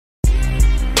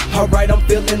Alright, I'm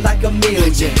feeling like a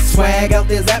million. Swag out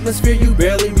this atmosphere, you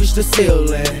barely reach the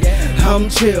ceiling. I'm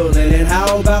chillin', and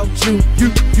how about you?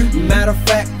 Matter of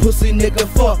fact, pussy nigga,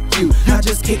 fuck you. I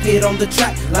just kick it on the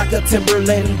track like a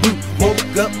Timberland boot.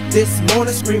 Woke up this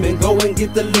morning screaming, go and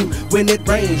get the loot. When it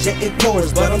rains, yeah it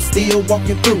pours, but I'm still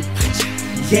walking through.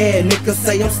 Yeah, niggas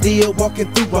say I'm still walking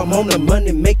through. I'm on the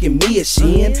money making me a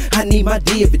shin. I need my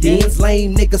dividends.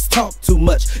 Lame niggas talk too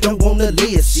much, don't wanna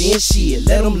listen. Shit,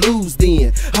 let them lose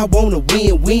then. I wanna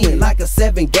win like a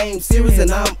 7-game series,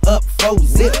 and I'm up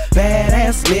 4-zip.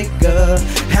 Badass nigga,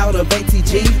 out of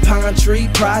ATG, Pine Tree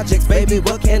Projects, baby,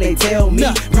 what can they tell me?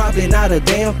 Probably not a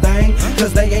damn thing,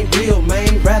 cause they ain't real,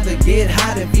 man. Rather get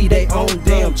hot and feed they own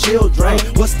damn children.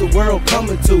 What's the world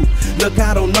coming to? Look,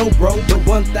 I don't know, bro, but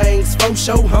one thing's for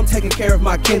sure, I'm taking care of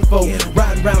my kinfolk.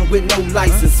 Riding around with no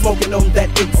license, smoking on that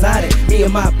exotic. Me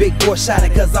and my big boy shot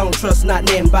it, cause I don't trust not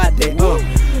nobody.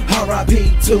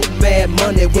 R.I.P. to Mad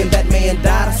Money when that man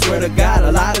died. I swear to God,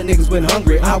 a lot of niggas went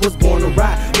hungry. I was born to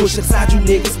ride. Push aside you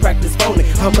niggas, practice phony.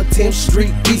 I'm a 10th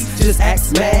Street beast, just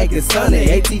ask Mag and Sonny.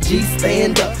 ATG,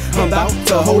 stand up, I'm about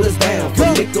to hold us down.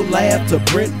 From Nickel Lab to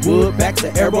Brentwood, back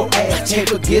to Arrow Ave. Can't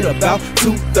forget about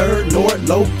 2/3 North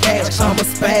Low Cash. I'm a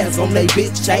spaz on they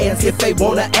bitch ass if they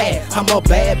wanna add. I'm a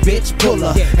bad bitch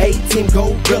puller, 18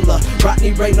 gorilla,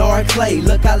 Rodney Raynard Clay.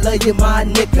 Look, I love you, my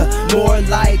nigga. More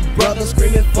like brothers,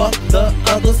 screaming fuck the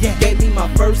others. Gave me my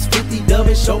first 50 dub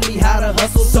and showed me how to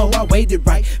hustle. So I waited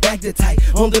right, back to tight,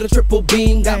 under the triple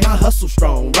beam. Got my hustle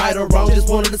strong, right or wrong, just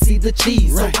wanted to see the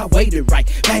cheese. So I waited right,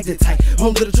 back to tight,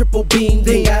 under the triple beam.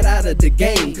 Then got out of the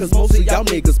game, cause most of y'all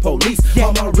niggas police.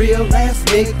 All my real ass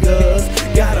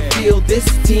niggas gotta feel this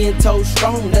 10 toes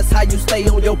strong. That's how you stay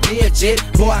on your bitch.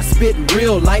 Boy, I spit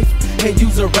real life and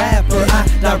use a rapper. I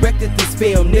directed this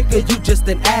film, nigga, you just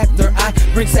an actor. I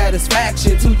bring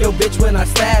satisfaction to your bitch when I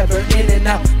stab her. In and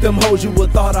out, them hoes you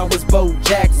would thought I was Bo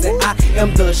Jackson. I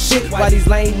am the shit, why these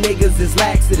lame niggas is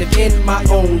laxative. In my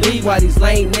own league, why these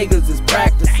lame niggas is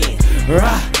practicing.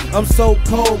 I'm so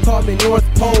cold, call me North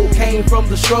Pole. Came from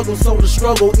the struggle, so the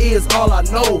struggle is all I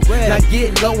know. Now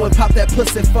get low and pop that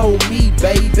pussy for me,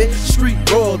 baby. Street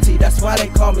royalty, that's why they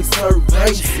call me Sir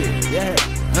Bracey. Yeah,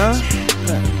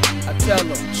 I tell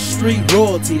them, street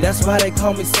royalty, that's why they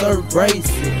call me Sir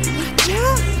Bracey.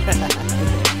 Yeah.